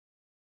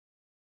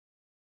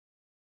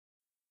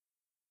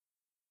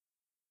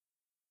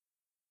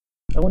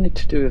wanted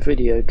to do a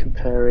video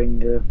comparing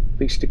the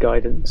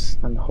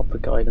BoosterGuidance and the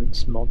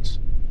HopperGuidance mods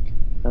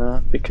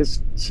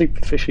because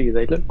superficially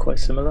they look quite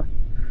similar.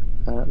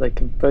 They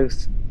can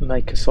both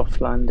make a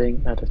soft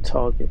landing at a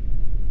target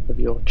of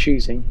your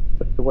choosing,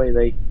 but the way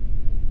they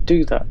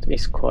do that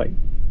is quite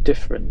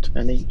different,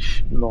 and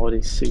each mod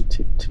is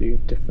suited to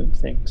different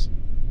things.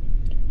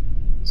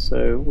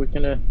 So we're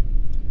going to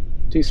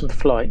do some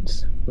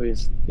flights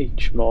with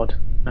each mod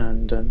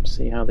and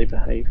see how they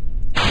behave.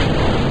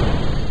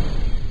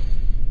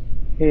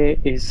 Here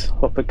is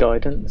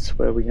HopperGuidance,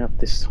 where we have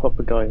this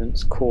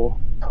HopperGuidance core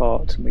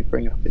part and we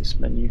bring up its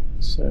menu.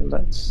 So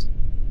let's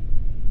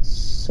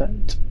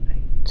set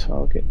a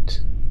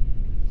target.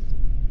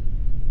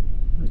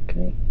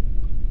 Okay,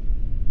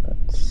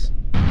 let's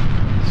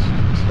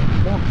set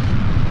it off.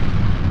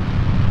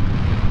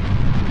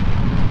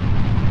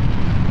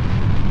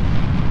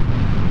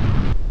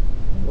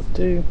 That will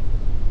do.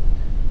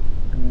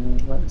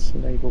 And let's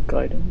enable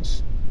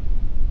guidance.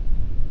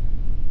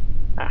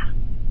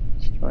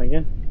 Let's try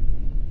again.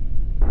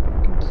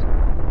 Good.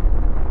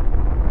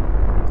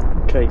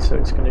 Okay, so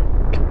it's going to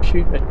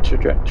compute a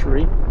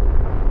trajectory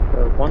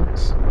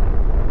once,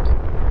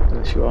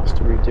 unless you ask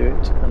to redo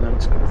it, and then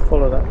it's going to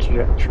follow that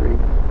trajectory,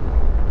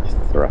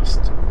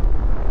 thrust,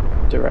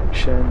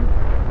 direction,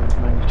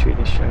 and magnitude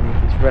is shown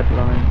with these red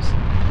lines,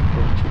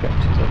 the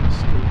trajectory is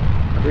obviously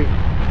green.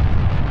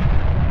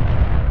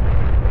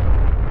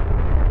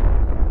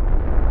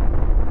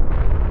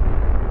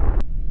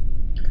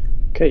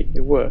 Okay,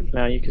 it worked.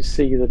 Now you can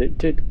see that it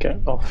did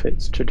get off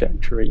its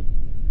trajectory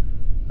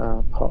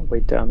part way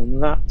down,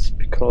 and that's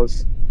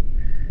because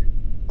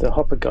the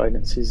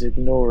HopperGuidance is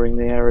ignoring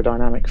the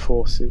aerodynamic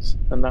forces,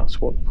 and that's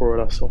what brought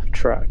us off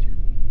track.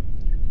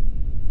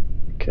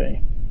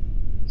 Okay,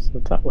 so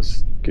that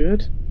was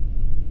good.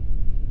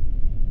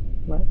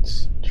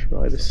 Let's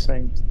try the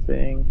same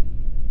thing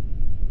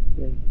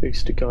with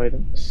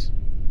BoosterGuidance.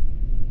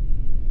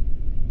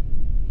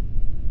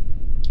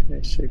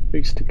 Okay, so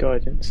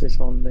BoosterGuidance is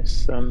on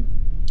this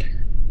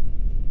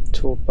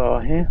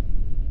toolbar here.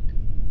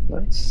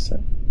 Let's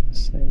set the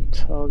same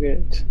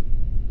target.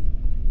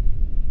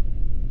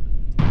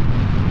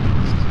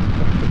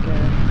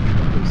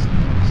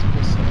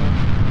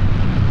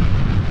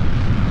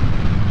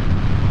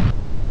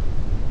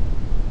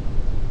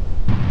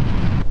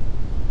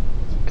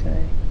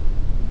 Okay.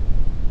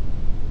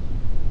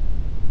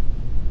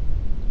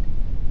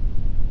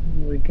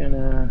 We're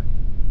gonna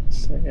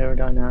set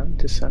aerodynamic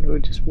descent. We're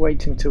just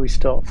waiting till we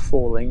start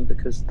falling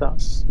because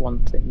that's one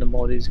thing the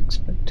mod is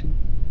expecting.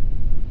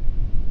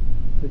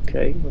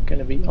 Okay, we're going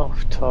to be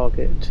off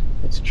target.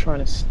 It's trying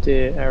to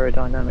steer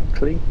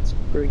aerodynamically. It's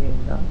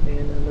bringing that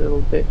in a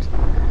little bit,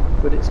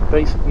 but it's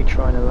basically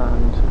trying to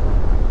land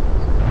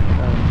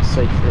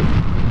safely.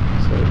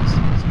 So it's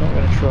not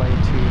going to try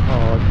too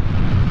hard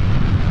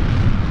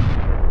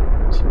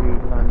to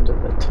land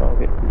at the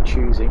target we're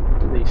choosing,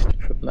 at least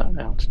from that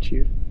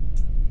altitude.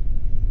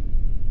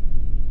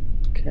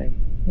 Okay,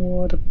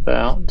 what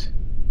about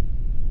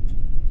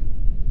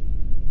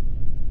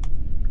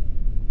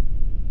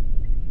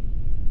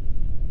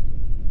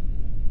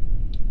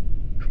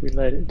we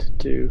let it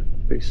do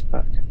boost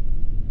back?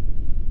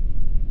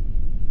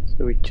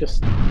 So we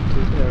just did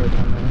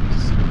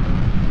aerodynamics.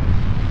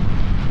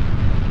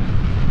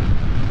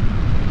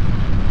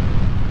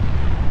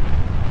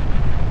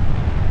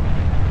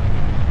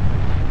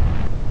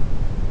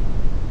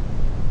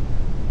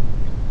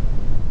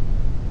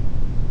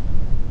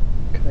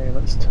 Okay,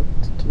 let's tell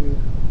it to do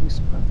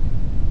boost back.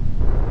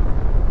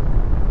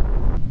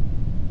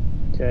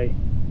 Okay,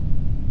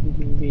 it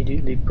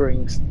immediately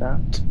brings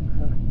that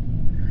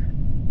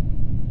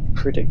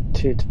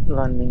predicted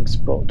landing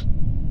spot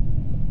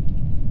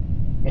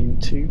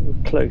into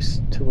close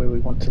to where we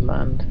want to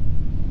land.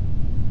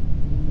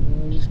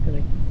 I'm just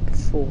going to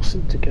force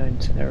it to go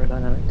into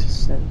aerodynamic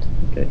descent.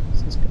 Okay,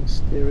 so it's going to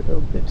steer a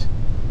little bit.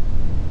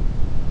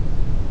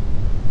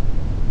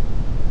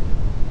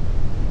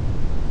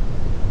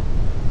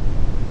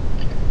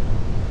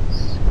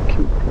 Let's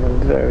keep in a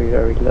very,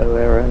 very low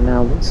area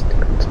now. Let's go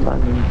to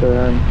landing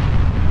burn.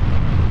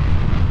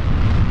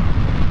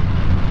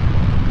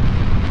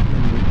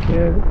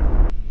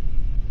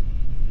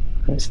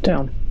 And it's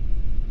down.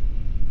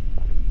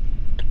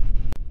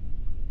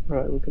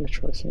 Right, we're going to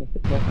try something a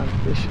bit more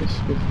ambitious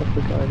with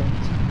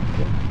HopperGuidance.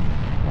 Get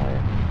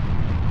higher.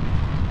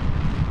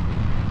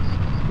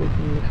 So we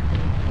can lift it.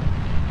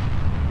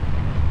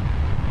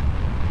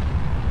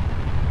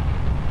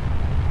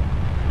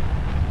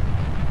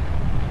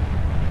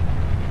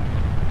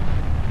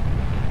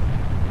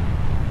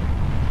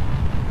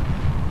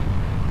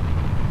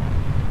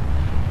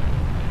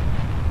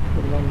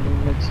 Landing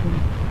medicine a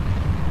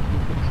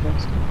bit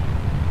faster.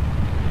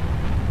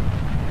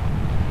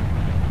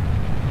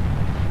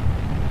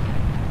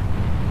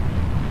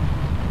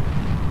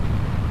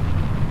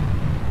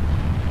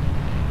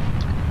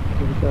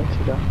 Okay, we got to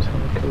about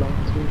 20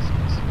 kilometers.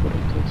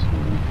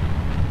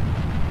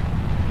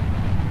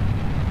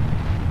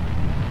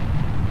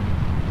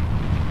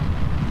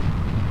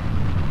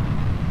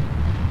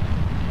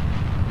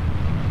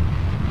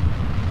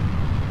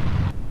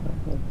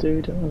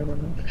 do, don't want to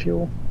run out of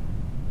fuel.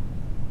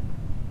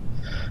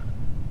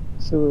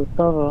 So we're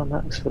above our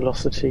max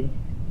velocity.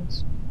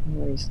 Let's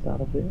raise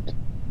that a bit.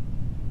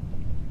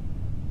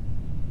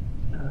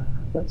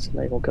 Let's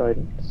enable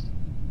guidance.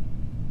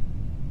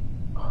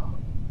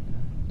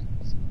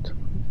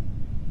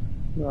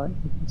 Right,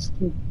 we can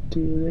still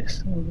do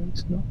this, although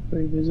it's not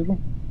very visible.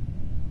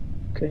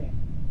 Okay.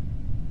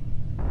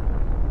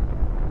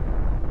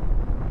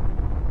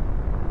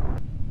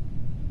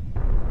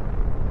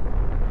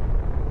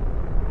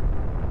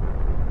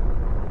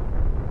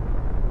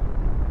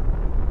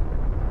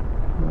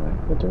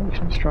 Right, the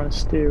direction it's trying to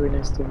steer in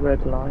is the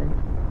red line,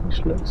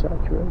 which looks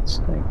accurate. It's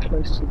staying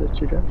close to the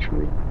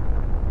trajectory.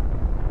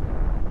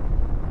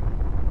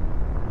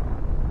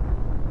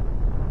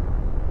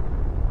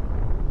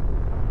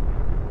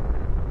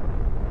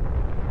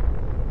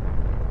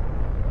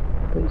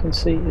 But you can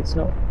see it's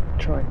not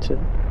trying to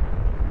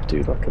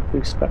do like a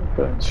boost back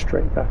burn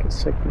straight back,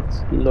 it's taking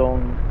this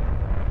long,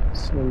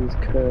 smooth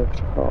curved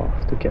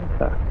path to get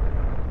back.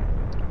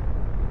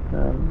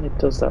 It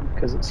does that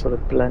because it's sort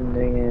of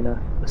blending in a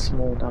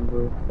small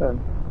number of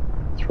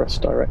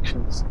thrust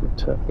directions,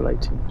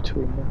 interpolating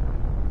between them.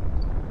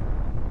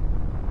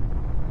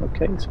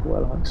 Okay, it's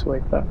well on its way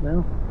back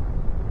now.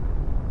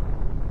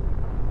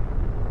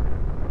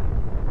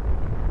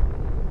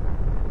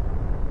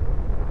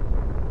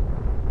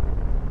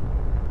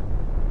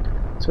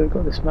 So we've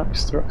got this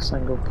max thrust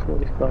angle of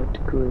 45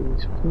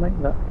 degrees. We can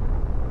make that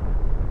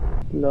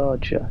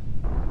larger,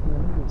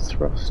 make the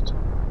thrust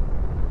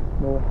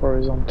more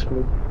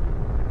horizontally.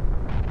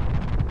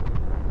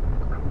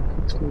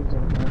 It's losing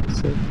it now,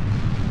 see.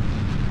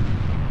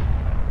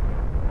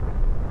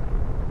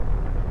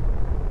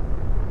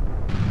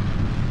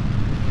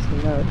 So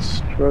now it's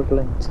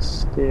struggling to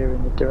steer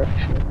in the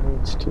direction it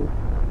needs to.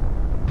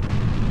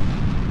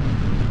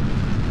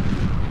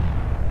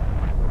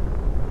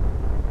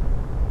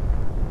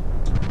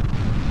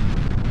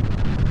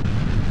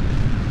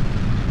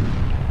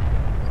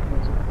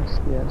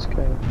 Yeah, it's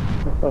going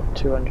above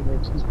 200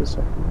 meters per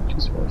second, which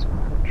is why it's going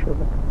to have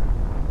trouble.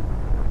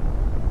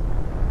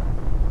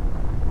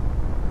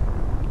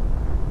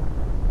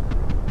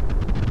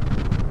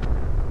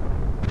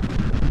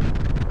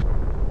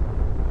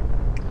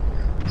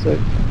 So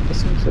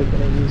it's also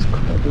going to use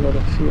quite a lot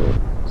of fuel,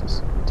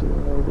 just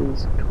doing all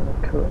these kind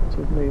of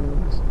corrective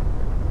movements.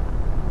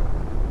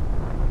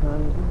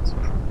 And it's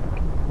probably going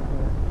to be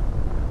there.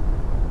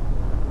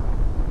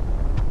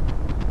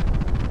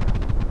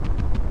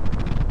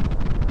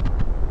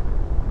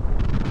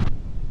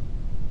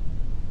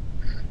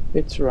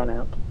 It's run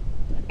out.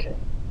 Okay.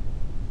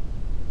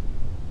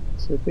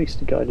 So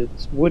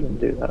BoosterGuidance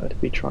wouldn't do that.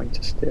 It'd be trying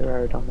to steer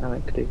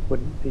aerodynamically,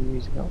 wouldn't be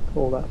using up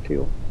all that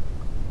fuel.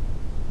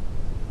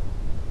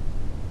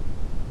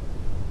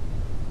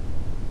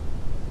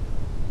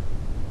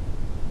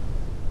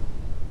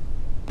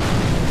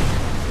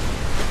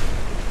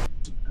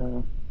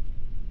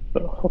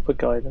 But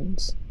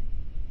HopperGuidance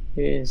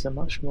is a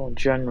much more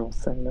general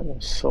thing that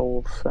will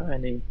solve for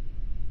any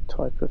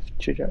type of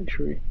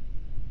trajectory.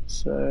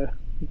 So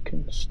you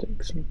can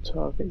stick some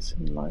targets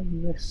in like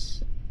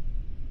this.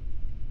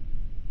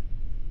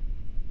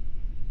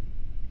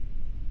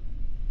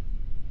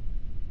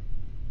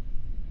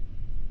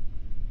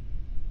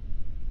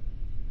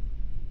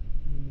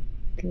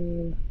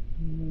 Okay,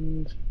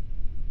 and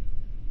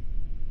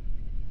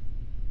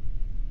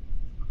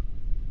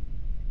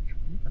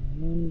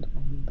land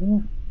on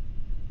there.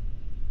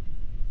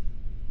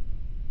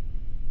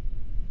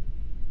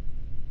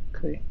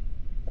 Okay,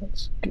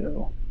 let's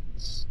go.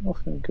 It's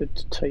often good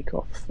to take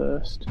off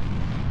first,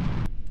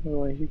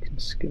 otherwise you can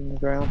skim the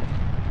ground.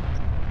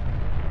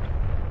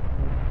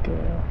 There we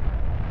go.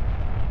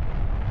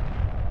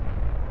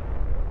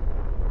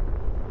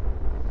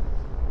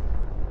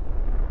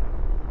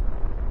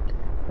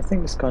 I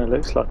think this kind of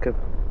looks like a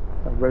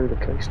roller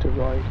coaster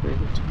ride really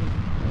to me,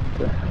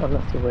 and I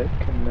love the way it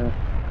can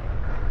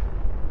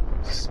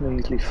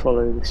smoothly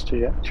follow this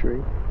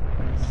trajectory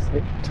and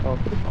hit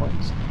target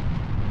points.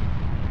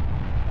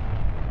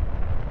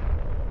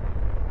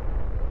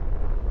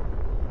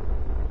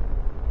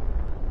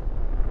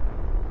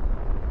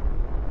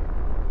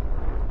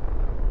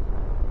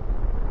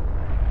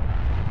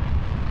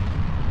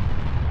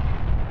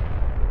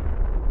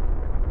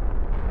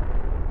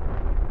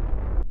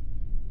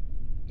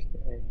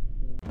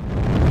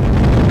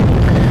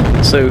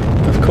 So,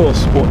 of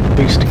course, what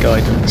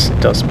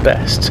BoosterGuidance does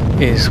best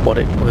is what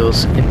it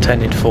was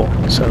intended for.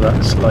 So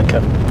that's like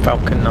a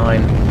Falcon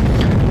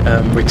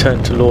 9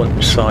 return to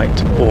launch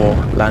site or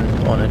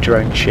land on a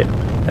drone ship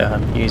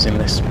using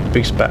this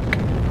boost back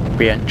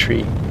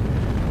re-entry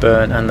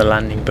burn and the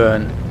landing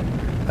burn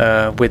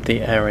with the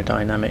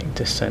aerodynamic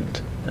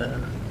descent.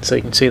 So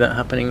you can see that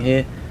happening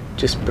here,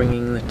 just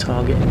bringing the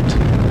target into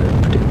the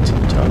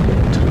predicted target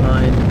into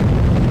line.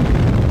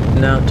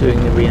 Now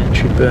doing the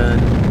re-entry burn.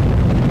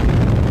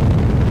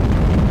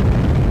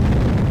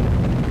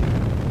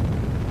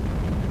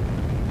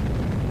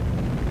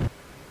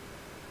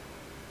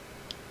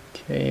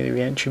 Okay, the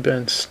re-entry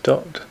burn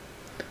stopped,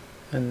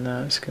 and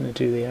now it's going to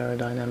do the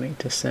aerodynamic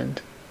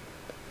descent.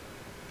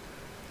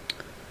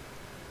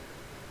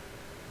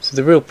 So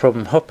the real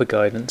problem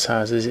HopperGuidance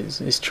has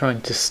is it's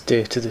trying to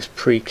steer to this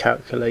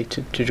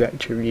pre-calculated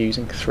trajectory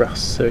using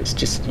thrust, so it's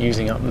just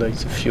using up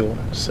loads of fuel,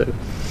 so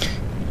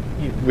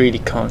you really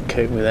can't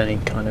cope with any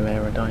kind of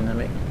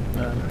aerodynamic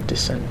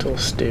descent or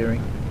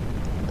steering.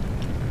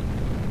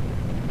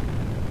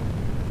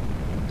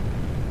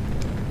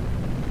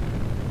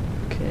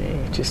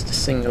 Okay, just a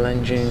single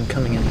engine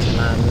coming into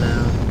land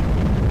now.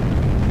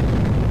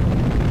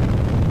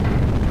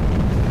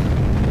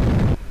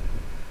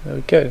 There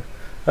we go.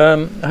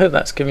 I hope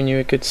that's given you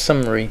a good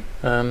summary.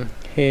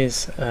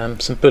 Here's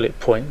some bullet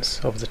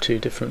points of the two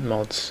different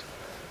mods.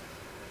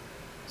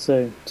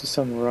 So to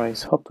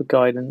summarise,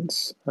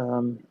 HopperGuidance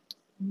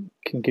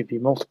can give you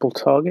multiple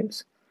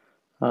targets.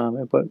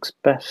 It works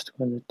best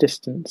when the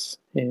distance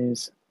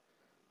is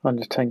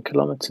under 10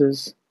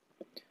 kilometers.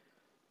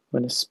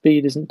 When the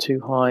speed isn't too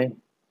high,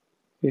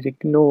 it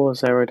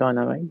ignores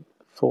aerodynamic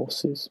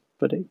forces,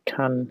 but it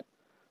can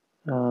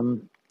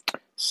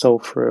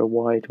solve for a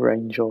wide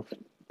range of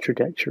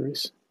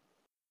trajectories.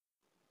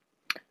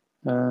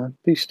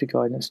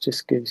 BoosterGuidance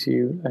just gives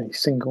you a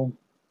single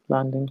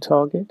landing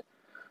target,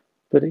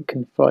 but it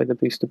can fly the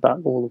booster back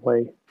all the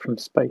way from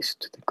space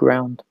to the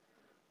ground.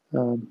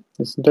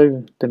 There's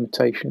no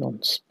limitation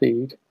on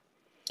speed.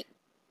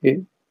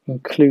 It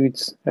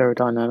includes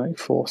aerodynamic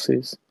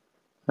forces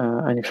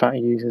and in fact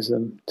uses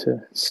them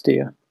to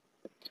steer.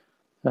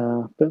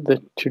 But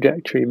the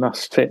trajectory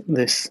must fit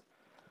this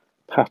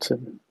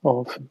pattern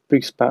of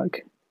boost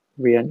back,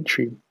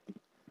 re-entry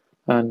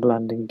and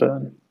landing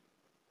burn.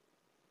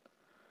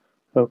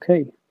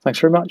 Okay, thanks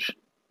very much.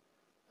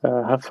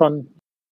 Have fun